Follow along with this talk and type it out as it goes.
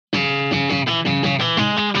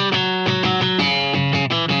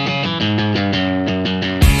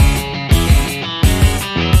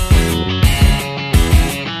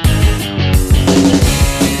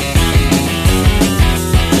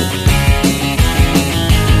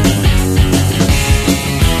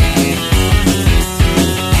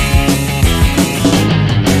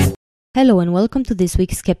Hello and welcome to this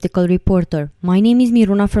week's Skeptical Reporter. My name is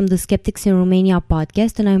Miruna from the Skeptics in Romania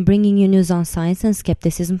podcast, and I'm bringing you news on science and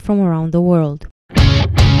skepticism from around the world.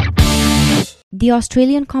 The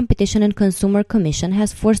Australian Competition and Consumer Commission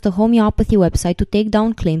has forced a homeopathy website to take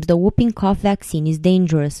down claims the whooping cough vaccine is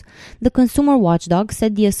dangerous. The consumer watchdog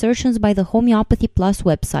said the assertions by the Homeopathy Plus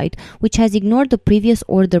website, which has ignored the previous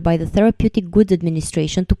order by the Therapeutic Goods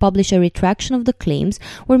Administration to publish a retraction of the claims,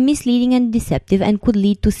 were misleading and deceptive and could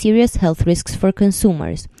lead to serious health risks for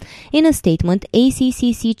consumers. In a statement,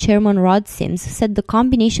 ACCC Chairman Rod Sims said the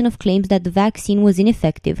combination of claims that the vaccine was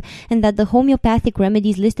ineffective and that the homeopathic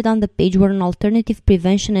remedies listed on the page were an alternative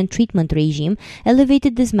prevention and treatment regime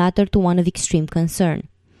elevated this matter to one of extreme concern.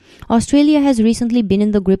 Australia has recently been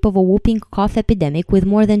in the grip of a whooping cough epidemic with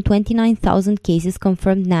more than 29,000 cases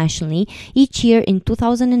confirmed nationally each year in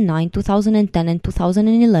 2009, 2010 and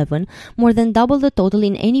 2011, more than double the total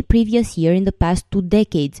in any previous year in the past 2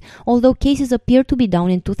 decades, although cases appear to be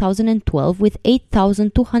down in 2012 with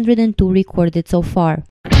 8,202 recorded so far.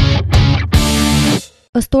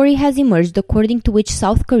 A story has emerged according to which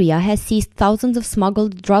South Korea has seized thousands of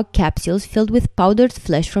smuggled drug capsules filled with powdered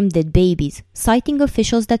flesh from dead babies. Citing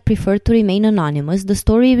officials that prefer to remain anonymous, the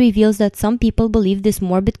story reveals that some people believe this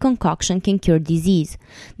morbid concoction can cure disease.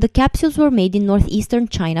 The capsules were made in northeastern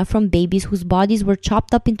China from babies whose bodies were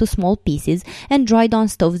chopped up into small pieces and dried on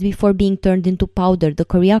stoves before being turned into powder, the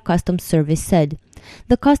Korea Customs Service said.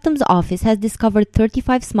 The Customs Office has discovered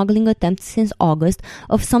 35 smuggling attempts since August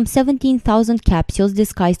of some 17,000 capsules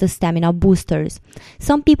disguised as stamina boosters.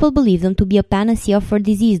 Some people believe them to be a panacea for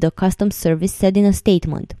disease, the Customs Service said in a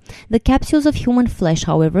statement. The capsules of human flesh,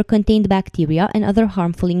 however, contained bacteria and other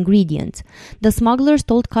harmful ingredients. The smugglers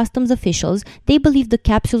told customs officials they believed the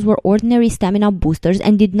capsules were ordinary stamina boosters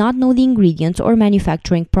and did not know the ingredients or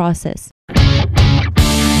manufacturing process.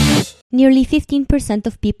 Nearly 15%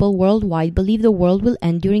 of people worldwide believe the world will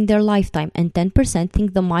end during their lifetime, and 10%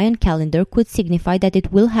 think the Mayan calendar could signify that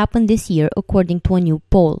it will happen this year, according to a new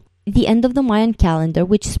poll. The end of the Mayan calendar,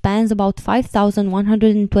 which spans about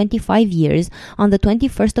 5,125 years on the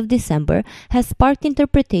 21st of December, has sparked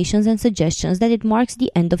interpretations and suggestions that it marks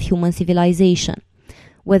the end of human civilization.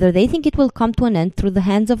 Whether they think it will come to an end through the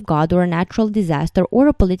hands of God or a natural disaster or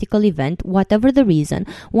a political event, whatever the reason,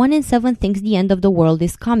 1 in 7 thinks the end of the world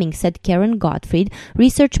is coming, said Karen Gottfried,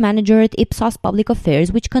 research manager at Ipsos Public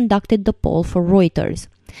Affairs, which conducted the poll for Reuters.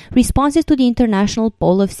 Responses to the international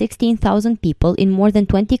poll of 16,000 people in more than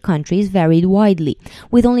 20 countries varied widely,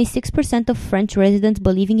 with only 6% of French residents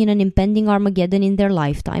believing in an impending Armageddon in their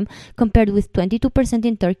lifetime, compared with 22%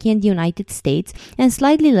 in Turkey and the United States, and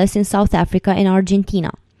slightly less in South Africa and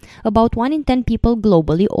Argentina. About 1 in 10 people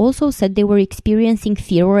globally also said they were experiencing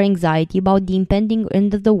fear or anxiety about the impending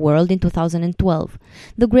end of the world in 2012.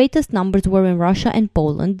 The greatest numbers were in Russia and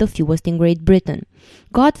Poland, the fewest in Great Britain.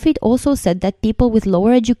 Gottfried also said that people with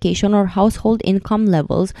lower education or household income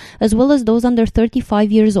levels, as well as those under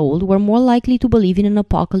 35 years old, were more likely to believe in an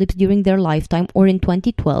apocalypse during their lifetime or in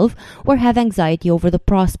 2012, or have anxiety over the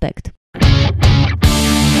prospect.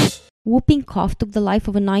 Whooping cough took the life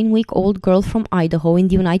of a 9-week-old girl from Idaho in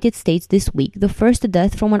the United States this week, the first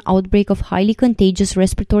death from an outbreak of highly contagious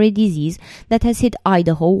respiratory disease that has hit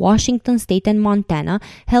Idaho, Washington State, and Montana,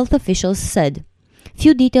 health officials said.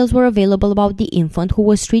 Few details were available about the infant, who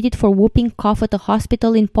was treated for whooping cough at a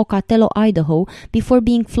hospital in Pocatello, Idaho, before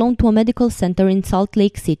being flown to a medical center in Salt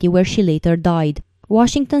Lake City, where she later died.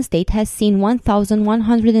 Washington State has seen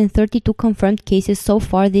 1,132 confirmed cases so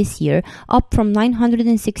far this year, up from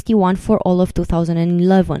 961 for all of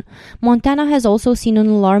 2011. Montana has also seen an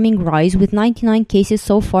alarming rise, with 99 cases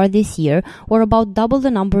so far this year, or about double the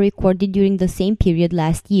number recorded during the same period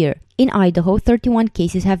last year. In Idaho, 31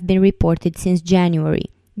 cases have been reported since January.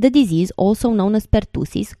 The disease, also known as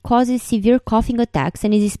pertussis, causes severe coughing attacks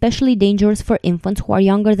and is especially dangerous for infants who are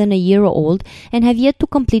younger than a year old and have yet to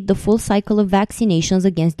complete the full cycle of vaccinations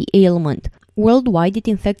against the ailment. Worldwide, it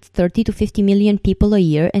infects 30 to 50 million people a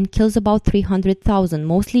year and kills about 300,000,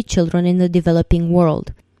 mostly children in the developing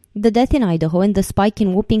world. The death in Idaho and the spike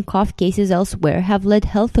in whooping cough cases elsewhere have led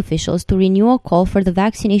health officials to renew a call for the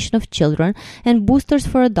vaccination of children and boosters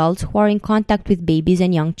for adults who are in contact with babies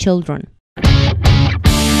and young children.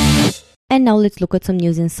 And now let's look at some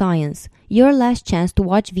news in science. Your last chance to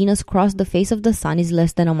watch Venus cross the face of the Sun is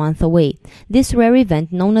less than a month away. This rare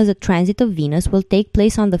event, known as a transit of Venus, will take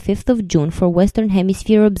place on the 5th of June for Western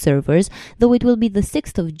Hemisphere observers, though it will be the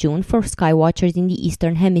 6th of June for skywatchers in the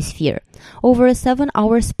Eastern Hemisphere. Over a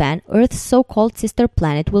 7-hour span, Earth's so-called sister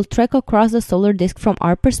planet will trek across the solar disk from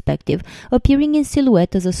our perspective, appearing in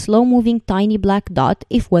silhouette as a slow-moving tiny black dot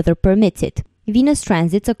if weather permits it. Venus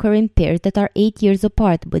transits occur in pairs that are 8 years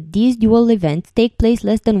apart, but these dual events take place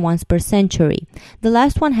less than once per century. The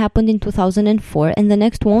last one happened in 2004, and the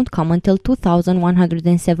next won't come until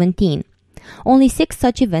 2117. Only 6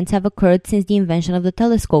 such events have occurred since the invention of the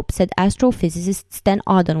telescope, said astrophysicist Sten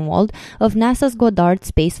Odenwald of NASA's Goddard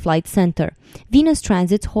Space Flight Center. Venus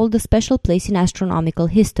transits hold a special place in astronomical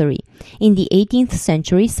history. In the 18th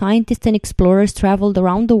century, scientists and explorers traveled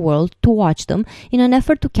around the world to watch them in an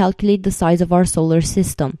effort to calculate the size of our solar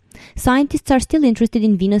system. Scientists are still interested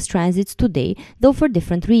in Venus transits today, though for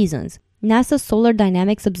different reasons. NASA's Solar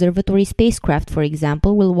Dynamics Observatory spacecraft, for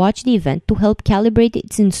example, will watch the event to help calibrate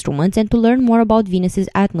its instruments and to learn more about Venus's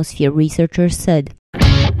atmosphere, researchers said.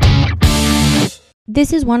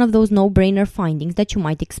 This is one of those no-brainer findings that you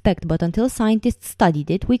might expect, but until scientists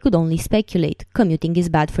studied it, we could only speculate. Commuting is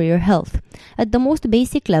bad for your health. At the most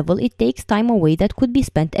basic level, it takes time away that could be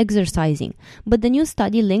spent exercising. But the new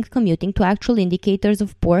study linked commuting to actual indicators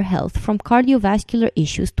of poor health, from cardiovascular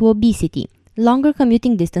issues to obesity. Longer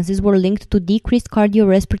commuting distances were linked to decreased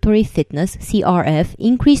cardiorespiratory fitness, CRF,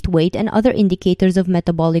 increased weight, and other indicators of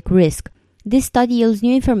metabolic risk. This study yields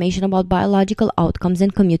new information about biological outcomes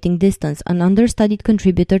and commuting distance, an understudied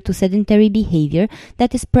contributor to sedentary behavior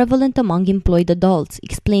that is prevalent among employed adults,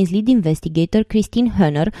 explains lead investigator Christine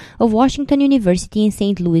Höhner of Washington University in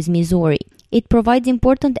St. Louis, Missouri. It provides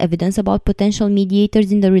important evidence about potential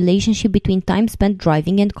mediators in the relationship between time spent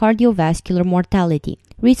driving and cardiovascular mortality.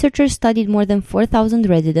 Researchers studied more than 4,000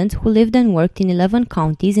 residents who lived and worked in 11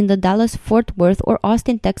 counties in the Dallas, Fort Worth, or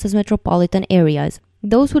Austin, Texas metropolitan areas.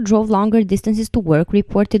 Those who drove longer distances to work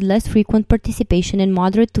reported less frequent participation in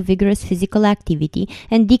moderate to vigorous physical activity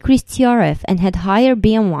and decreased CRF and had higher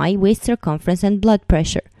BMI, waist circumference, and blood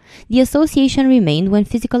pressure. The association remained when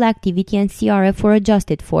physical activity and CRF were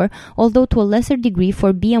adjusted for, although to a lesser degree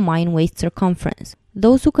for BMI and waist circumference.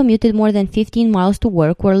 Those who commuted more than 15 miles to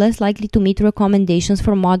work were less likely to meet recommendations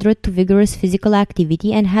for moderate to vigorous physical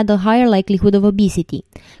activity and had a higher likelihood of obesity.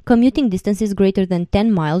 Commuting distances greater than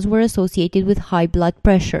 10 miles were associated with high blood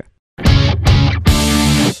pressure.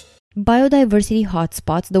 Biodiversity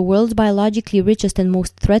hotspots, the world's biologically richest and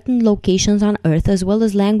most threatened locations on Earth, as well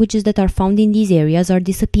as languages that are found in these areas, are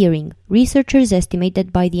disappearing. Researchers estimate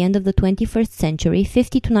that by the end of the 21st century,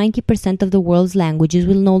 50 to 90% of the world's languages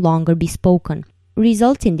will no longer be spoken.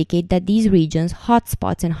 Results indicate that these regions,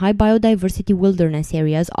 hotspots, and high biodiversity wilderness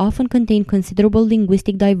areas often contain considerable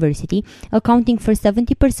linguistic diversity, accounting for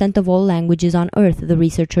 70% of all languages on Earth, the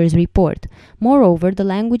researchers report. Moreover, the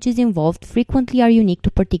languages involved frequently are unique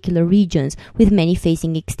to particular regions, with many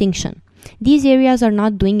facing extinction. These areas are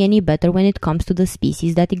not doing any better when it comes to the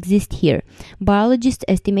species that exist here. Biologists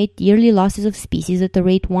estimate yearly losses of species at a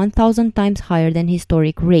rate 1,000 times higher than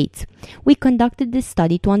historic rates. We conducted this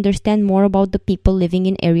study to understand more about the people living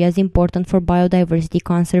in areas important for biodiversity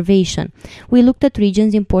conservation. We looked at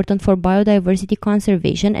regions important for biodiversity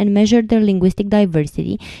conservation and measured their linguistic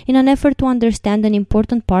diversity in an effort to understand an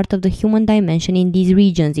important part of the human dimension in these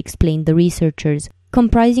regions, explained the researchers.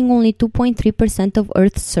 Comprising only 2.3% of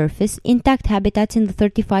Earth's surface, intact habitats in the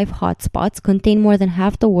 35 hotspots contain more than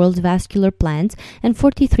half the world's vascular plants and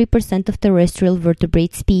 43% of terrestrial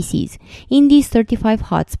vertebrate species. In these 35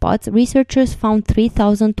 hotspots, researchers found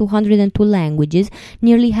 3,202 languages,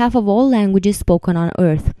 nearly half of all languages spoken on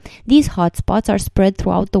Earth. These hotspots are spread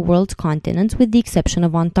throughout the world's continents, with the exception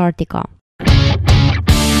of Antarctica.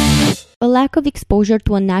 A lack of exposure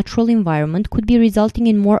to a natural environment could be resulting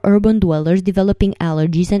in more urban dwellers developing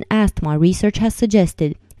allergies and asthma, research has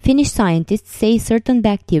suggested. Finnish scientists say certain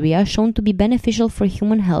bacteria shown to be beneficial for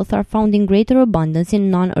human health are found in greater abundance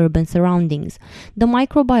in non-urban surroundings. The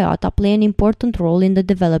microbiota play an important role in the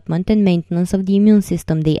development and maintenance of the immune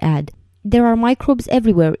system, they add. There are microbes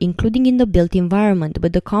everywhere, including in the built environment,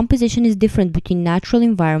 but the composition is different between natural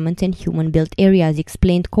environments and human-built areas,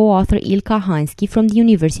 explained co-author Ilkka Hanski from the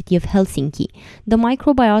University of Helsinki. The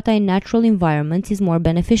microbiota in natural environments is more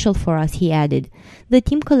beneficial for us, he added. The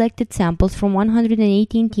team collected samples from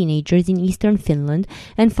 118 teenagers in eastern Finland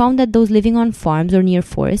and found that those living on farms or near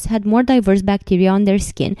forests had more diverse bacteria on their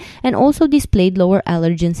skin and also displayed lower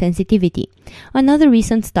allergen sensitivity. Another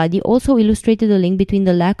recent study also illustrated a link between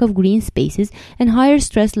the lack of green spaces and higher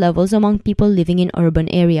stress levels among people living in urban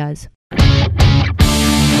areas.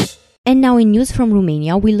 And now in news from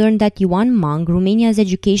Romania, we learned that Ioan Mang, Romania's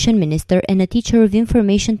education minister and a teacher of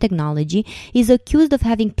information technology, is accused of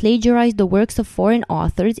having plagiarized the works of foreign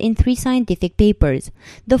authors in 3 scientific papers.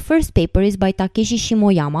 The first paper is by Takeshi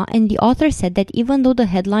Shimoyama, and the author said that even though the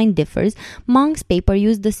headline differs, Mang's paper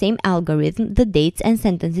used the same algorithm, the dates and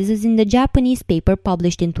sentences as in the Japanese paper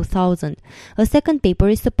published in 2000. A second paper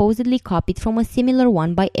is supposedly copied from a similar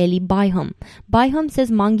one by Eli Byham. Byham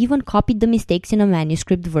says Mang even copied the mistakes in a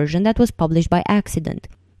manuscript version that was published by accident.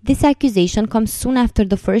 This accusation comes soon after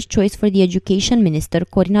the first choice for the education minister,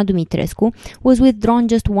 Corina Dumitrescu, was withdrawn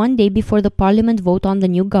just 1 day before the parliament vote on the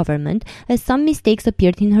new government, as some mistakes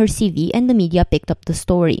appeared in her CV and the media picked up the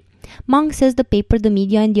story. Mang says the paper the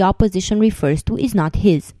media and the opposition refers to is not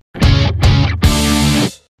his.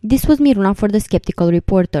 This was Miruna for The Skeptical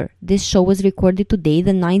Reporter. This show was recorded today,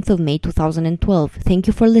 the 9th of May 2012. Thank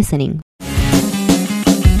you for listening.